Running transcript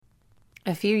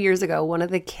A few years ago, one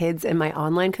of the kids in my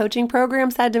online coaching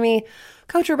program said to me,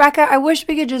 Coach Rebecca, I wish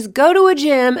we could just go to a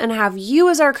gym and have you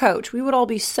as our coach. We would all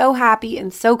be so happy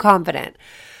and so confident.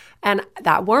 And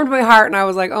that warmed my heart. And I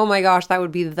was like, oh my gosh, that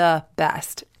would be the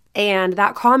best. And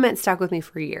that comment stuck with me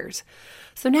for years.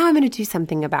 So now I'm going to do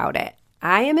something about it.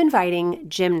 I am inviting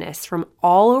gymnasts from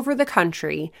all over the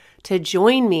country to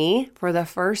join me for the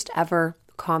first ever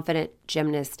Confident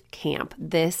Gymnast Camp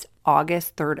this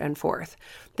August 3rd and 4th.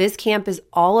 This camp is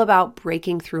all about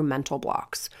breaking through mental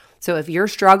blocks. So if you're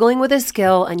struggling with a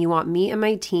skill and you want me and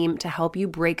my team to help you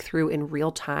break through in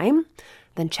real time,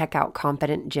 then check out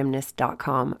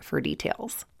confidentgymnast.com for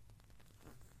details.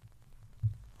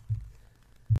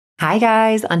 Hi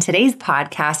guys, on today's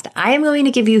podcast, I am going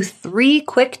to give you 3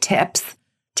 quick tips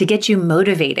to get you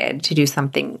motivated to do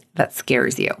something that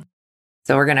scares you.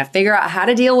 So we're going to figure out how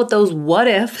to deal with those what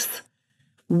ifs,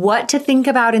 what to think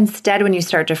about instead when you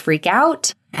start to freak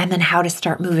out, and then how to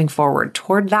start moving forward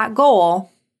toward that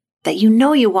goal that you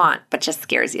know you want, but just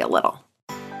scares you a little.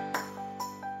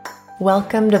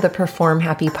 Welcome to the Perform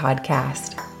Happy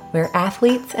podcast, where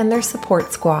athletes and their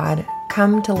support squad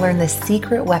come to learn the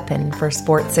secret weapon for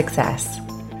sports success.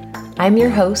 I'm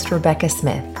your host, Rebecca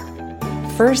Smith.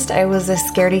 First, I was a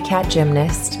scaredy cat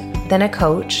gymnast, then a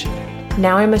coach.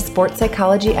 Now I'm a sports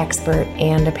psychology expert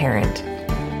and a parent.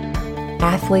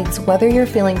 Athletes, whether you're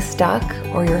feeling stuck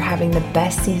or you're having the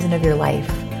best season of your life,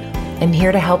 I'm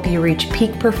here to help you reach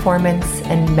peak performance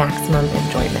and maximum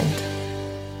enjoyment.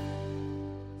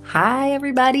 Hi,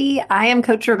 everybody. I am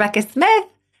Coach Rebecca Smith,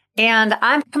 and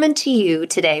I'm coming to you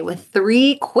today with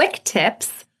 3 quick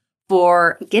tips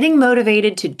for getting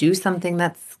motivated to do something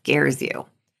that scares you.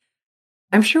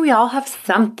 I'm sure we all have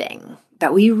something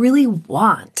that we really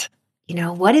want. You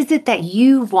know, what is it that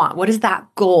you want? What is that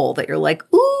goal that you're like,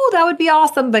 ooh, that would be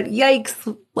awesome, but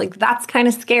yikes, like that's kind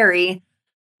of scary.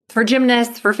 For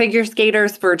gymnasts, for figure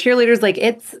skaters, for cheerleaders, like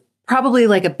it's probably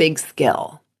like a big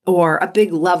skill or a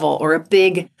big level or a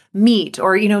big meet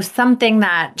or, you know, something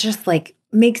that just like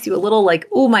makes you a little like,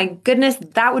 oh my goodness,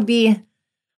 that would be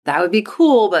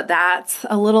cool, but that's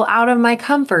a little out of my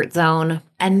comfort zone.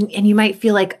 And you might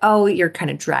feel like, oh, you're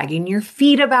kind of dragging your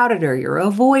feet about it or you're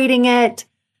avoiding it.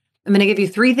 I'm going to give you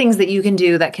 3 things that you can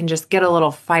do that can just get a little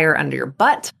fire under your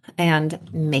butt and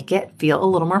make it feel a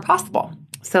little more possible.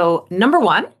 So number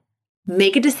 1,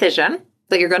 make a decision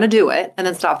that you're going to do it and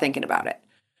then stop thinking about it.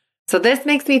 So this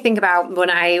makes me think about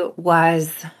when I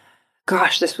was,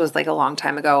 this was like a long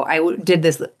time ago. I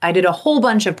did a whole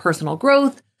bunch of personal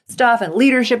growth stuff and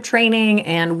leadership training.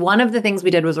 And one of the things we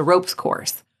did was a ropes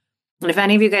course. And if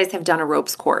any of you guys have done a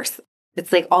ropes course,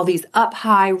 it's like all these up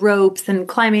high ropes and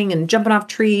climbing and jumping off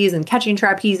trees and catching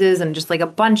trapezes and just like a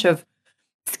bunch of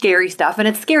scary stuff. And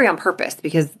it's scary on purpose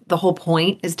because the whole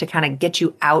point is to kind of get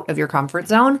you out of your comfort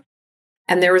zone.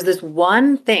 And there was this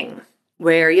one thing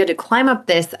where you had to climb up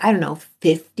this,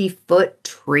 50-foot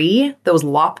tree that was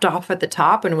lopped off at the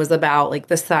top and was about like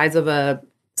the size of a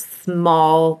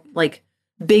small, like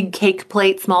big cake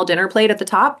plate, small dinner plate at the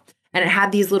top. And it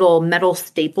had these little metal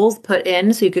staples put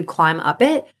in so you could climb up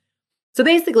it. So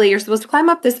basically, you're supposed to climb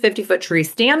up this 50-foot tree,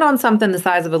 stand on something the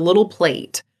size of a little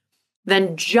plate,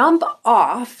 then jump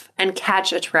off and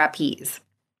catch a trapeze.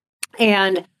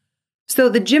 And so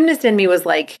the gymnast in me was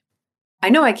like, I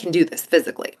know I can do this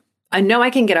physically. I know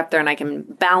I can get up there and I can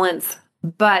balance.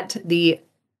 But the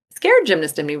scared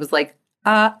gymnast in me was like,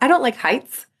 I don't like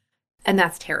heights. And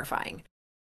that's terrifying.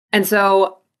 And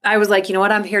so I was like, you know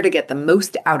what? I'm here to get the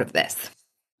most out of this.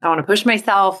 I want to push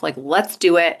myself. Like, let's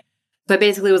do it. So I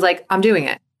basically was like, I'm doing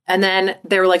it. And then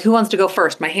they were like, who wants to go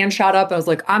first? My hand shot up. I was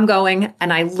like, I'm going.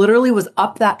 And I literally was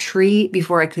up that tree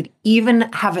before I could even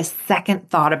have a second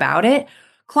thought about it.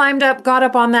 Climbed up, got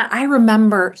up on that. I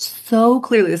remember so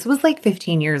clearly. This was like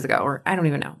 15 years ago, or I don't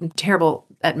even know. I'm terrible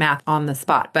at math on the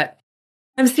spot. But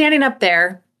I'm standing up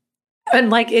there.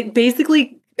 And like it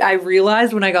basically, I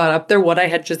realized when I got up there what I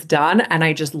had just done. And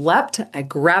I just leapt. I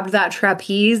grabbed that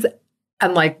trapeze.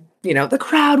 And like, the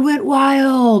crowd went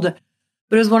wild.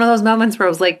 But it was one of those moments where I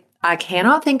was like, I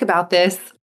cannot think about this,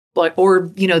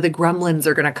 or the gremlins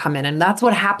are going to come in. And that's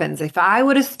what happens. If I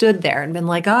would have stood there and been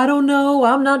like, I don't know,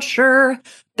 I'm not sure.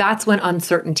 That's when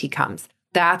uncertainty comes.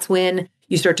 That's when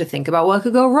you start to think about what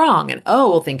could go wrong. And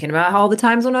thinking about all the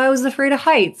times when I was afraid of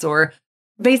heights or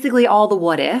basically all the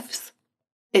what ifs.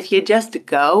 If you just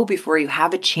go before you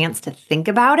have a chance to think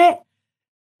about it,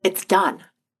 it's done,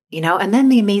 And then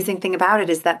the amazing thing about it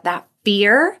is that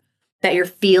fear that you're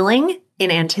feeling in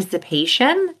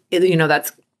anticipation,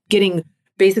 that's getting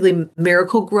basically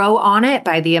miracle grow on it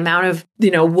by the amount of,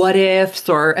 what ifs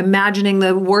or imagining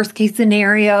the worst case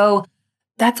scenario.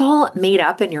 That's all made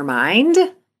up in your mind.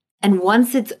 And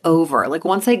once it's over, like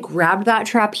once I grabbed that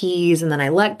trapeze and then I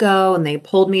let go and they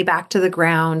pulled me back to the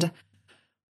ground,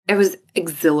 it was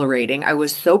exhilarating. I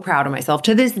was so proud of myself.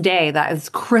 To this day, that is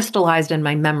crystallized in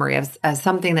my memory as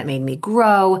something that made me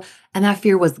grow, and that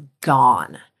fear was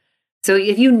gone. So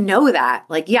if you know that,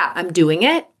 like, yeah, I'm doing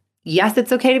it. Yes,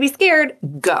 it's okay to be scared.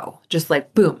 Go. Just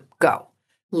like, boom, go.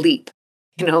 Leap.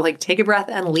 Like take a breath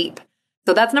and leap.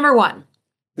 So that's number one.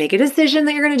 Make a decision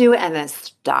that you're going to do it and then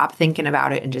stop thinking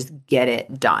about it and just get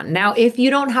it done. Now, if you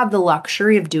don't have the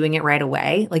luxury of doing it right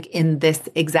away, like in this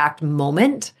exact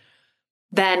moment,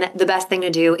 then the best thing to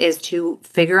do is to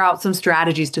figure out some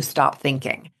strategies to stop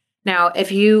thinking. Now,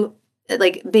 if you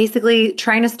basically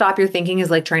trying to stop your thinking is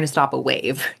like trying to stop a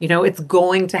wave. It's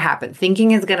going to happen.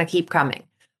 Thinking is going to keep coming.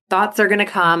 Thoughts are going to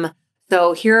come.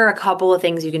 So here are a couple of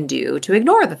things you can do to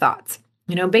ignore the thoughts.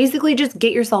 Basically just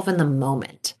get yourself in the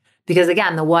moment. Because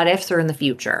again, the what ifs are in the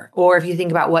future. Or if you think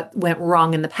about what went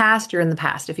wrong in the past, you're in the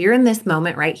past. If you're in this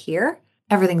moment right here,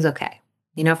 everything's okay.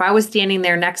 If I was standing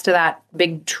there next to that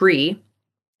big tree,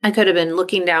 I could have been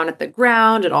looking down at the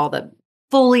ground, at all the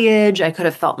foliage. I could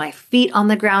have felt my feet on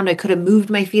the ground. I could have moved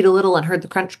my feet a little and heard the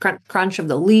crunch, crunch, crunch of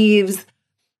the leaves.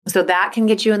 So that can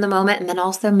get you in the moment. And then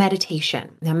also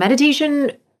meditation. Now,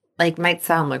 meditation might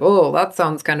sound like, oh, that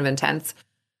sounds kind of intense.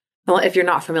 Well, if you're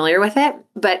not familiar with it,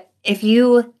 but if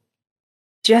you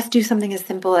just do something as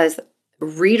simple as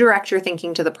redirect your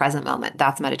thinking to the present moment,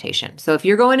 that's meditation. So if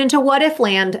you're going into what if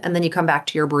land and then you come back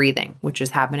to your breathing, which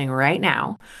is happening right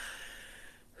now,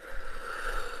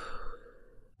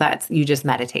 you just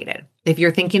meditated. If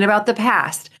you're thinking about the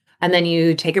past and then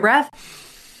you take a breath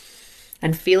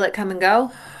and feel it come and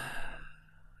go,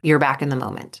 you're back in the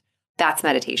moment. That's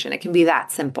meditation. It can be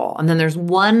that simple. And then there's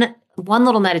one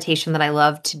little meditation that I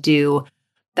love to do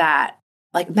that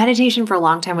meditation for a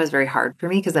long time was very hard for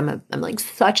me because I'm like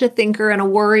such a thinker and a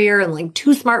worrier and like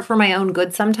too smart for my own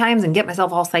good sometimes and get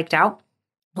myself all psyched out.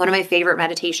 One of my favorite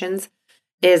meditations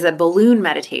is a balloon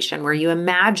meditation where you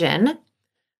imagine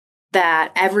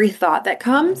that every thought that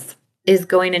comes is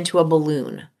going into a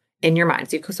balloon in your mind.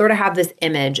 So you sort of have this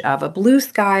image of a blue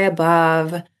sky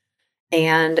above,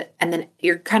 and then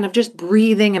you're kind of just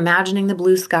breathing, imagining the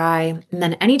blue sky. And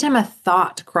then anytime a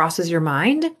thought crosses your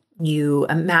mind, you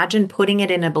imagine putting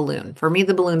it in a balloon. For me,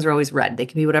 the balloons are always red. They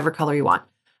can be whatever color you want.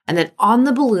 And then on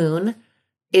the balloon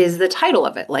is the title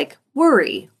of it, like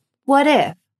worry, what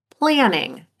if,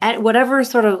 planning, and whatever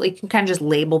sort of, you can kind of just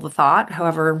label the thought,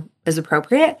 however is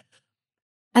appropriate.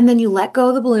 And then you let go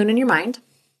of the balloon in your mind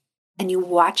and you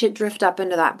watch it drift up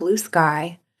into that blue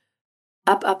sky,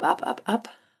 up, up, up, up, up.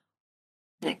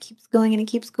 And it keeps going and it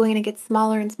keeps going and it gets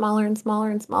smaller and smaller and smaller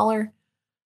and smaller.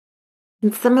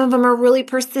 And some of them are really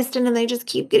persistent and they just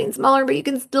keep getting smaller, but you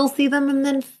can still see them. And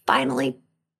then finally,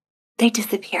 they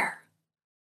disappear.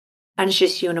 And it's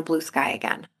just you in a blue sky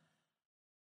again.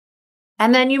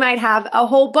 And then you might have a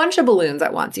whole bunch of balloons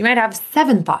at once. You might have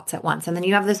 7 thoughts at once. And then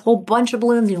you have this whole bunch of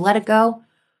balloons and you let it go.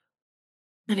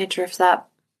 And it drifts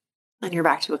up. And you're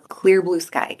back to a clear blue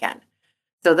sky again.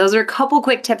 So those are a couple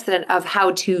quick tips of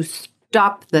how to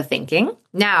stop the thinking.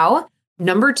 Now,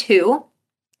 number 2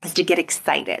 is to get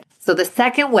excited. So the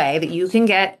second way that you can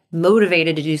get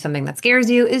motivated to do something that scares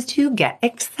you is to get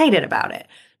excited about it.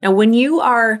 Now, when you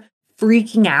are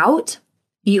freaking out,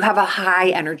 you have a high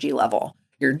energy level.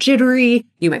 You're jittery,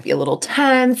 you might be a little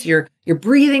tense, your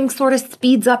breathing sort of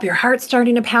speeds up, your heart's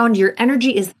starting to pound, your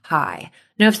energy is high.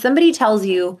 Now, if somebody tells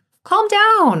you, calm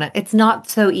down, it's not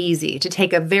so easy to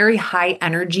take a very high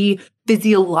energy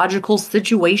physiological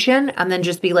situation and then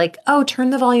just be like, oh, turn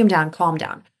the volume down, calm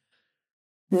down.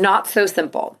 Not so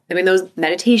simple. I mean, those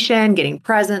meditation, getting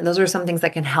present, those are some things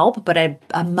that can help, but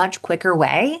a much quicker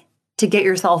way to get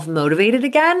yourself motivated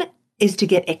again is to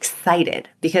get excited,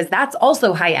 because that's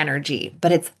also high energy,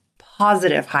 but it's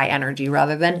positive high energy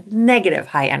rather than negative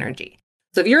high energy.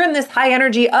 So if you're in this high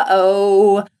energy,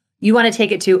 you want to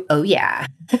take it to, oh yeah,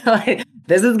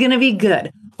 this is going to be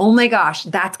good. Oh my gosh,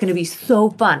 that's going to be so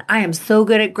fun. I am so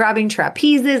good at grabbing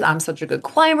trapezes. I'm such a good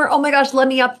climber. Oh my gosh, let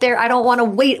me up there. I don't want to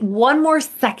wait one more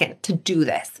second to do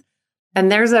this.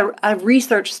 And there's a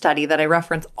research study that I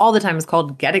reference all the time. It's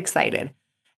called Get Excited.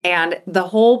 And the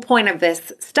whole point of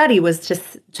this study was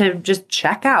to just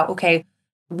check out, okay,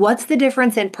 what's the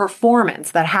difference in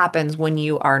performance that happens when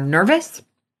you are nervous,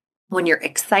 when you're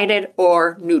excited,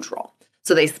 or neutral?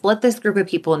 So they split this group of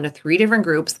people into 3 different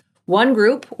groups. One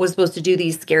group was supposed to do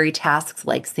these scary tasks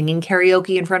like singing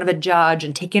karaoke in front of a judge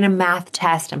and taking a math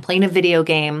test and playing a video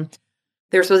game.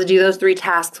 They were supposed to do those 3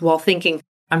 tasks while thinking,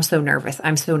 I'm so nervous,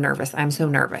 I'm so nervous, I'm so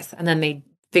nervous. And then they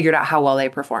figured out how well they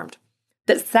performed.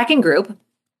 The second group,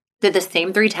 did the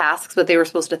same 3 tasks, but they were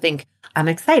supposed to think, I'm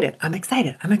excited, I'm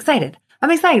excited, I'm excited,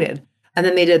 I'm excited. And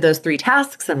then they did those 3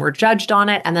 tasks and were judged on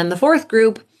it. And then the 4th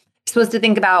group is supposed to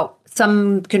think about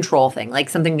some control thing, like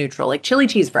something neutral, like chili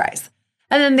cheese fries.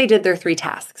 And then they did their 3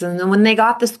 tasks. And then when they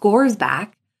got the scores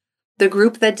back, the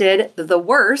group that did the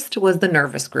worst was the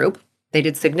nervous group. They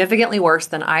did significantly worse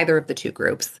than either of the 2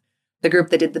 groups. The group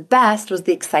that did the best was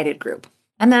the excited group.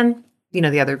 And then,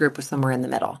 the other group was somewhere in the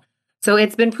middle. So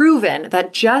it's been proven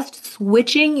that just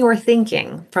switching your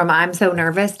thinking from I'm so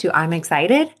nervous to I'm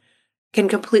excited can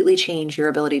completely change your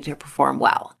ability to perform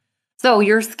well. So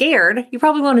you're scared, you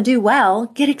probably want to do well,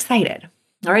 get excited.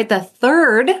 All right, the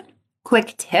 3rd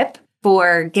quick tip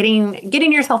for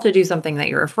getting yourself to do something that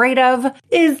you're afraid of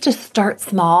is to start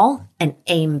small and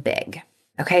aim big.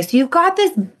 Okay, so you've got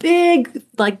this big,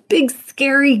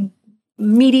 scary,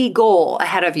 meaty goal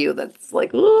ahead of you that's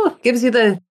like, ooh, gives you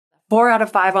the 4 out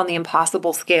of 5 on the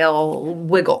impossible scale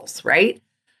wiggles, right?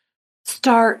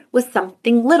 Start with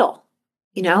something little.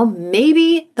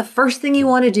 Maybe the first thing you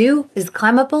want to do is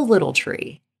climb up a little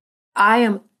tree. I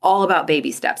am all about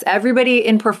baby steps. Everybody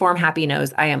in Perform Happy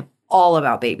knows I am all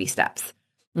about baby steps.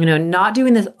 Not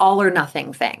doing this all or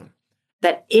nothing thing.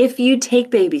 That if you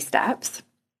take baby steps,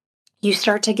 you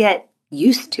start to get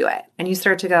used to it and you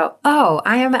start to go, oh,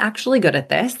 I am actually good at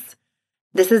this.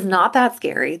 This is not that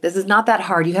scary. This is not that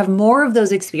hard. You have more of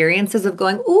those experiences of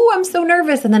going, ooh, I'm so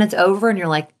nervous. And then it's over and you're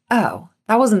like, oh,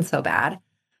 that wasn't so bad.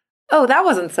 Oh, that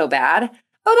wasn't so bad.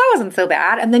 Oh, that wasn't so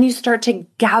bad. And then you start to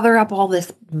gather up all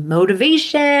this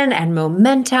motivation and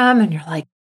momentum and you're like,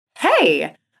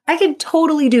 hey, I can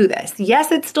totally do this.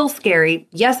 Yes, it's still scary.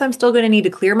 Yes, I'm still going to need to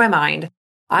clear my mind.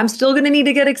 I'm still going to need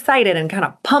to get excited and kind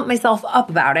of pump myself up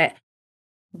about it.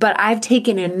 But I've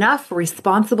taken enough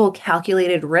responsible,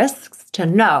 calculated risks to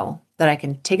know that I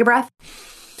can take a breath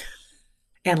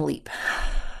and leap.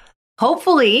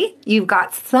 Hopefully, you've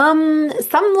got some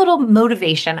little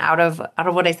motivation out of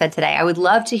what I said today. I would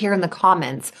love to hear in the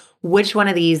comments which one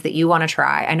of these that you want to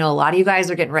try. I know a lot of you guys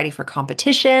are getting ready for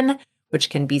competition, which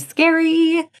can be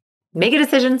scary. Make a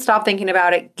decision, stop thinking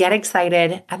about it, get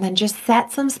excited, and then just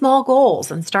set some small goals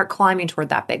and start climbing toward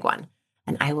that big one.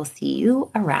 And I will see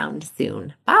you around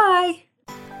soon. Bye.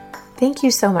 Thank you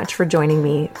so much for joining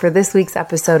me for this week's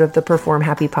episode of the Perform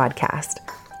Happy podcast.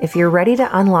 If you're ready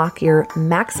to unlock your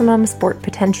maximum sport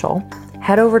potential,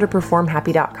 head over to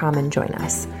performhappy.com and join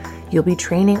us. You'll be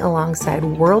training alongside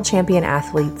world champion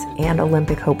athletes and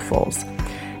Olympic hopefuls.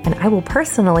 And I will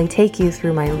personally take you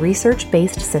through my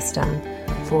research-based system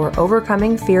for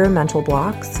overcoming fear and mental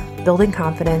blocks, building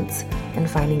confidence, and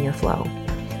finding your flow.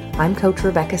 I'm Coach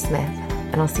Rebecca Smith,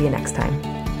 and I'll see you next time.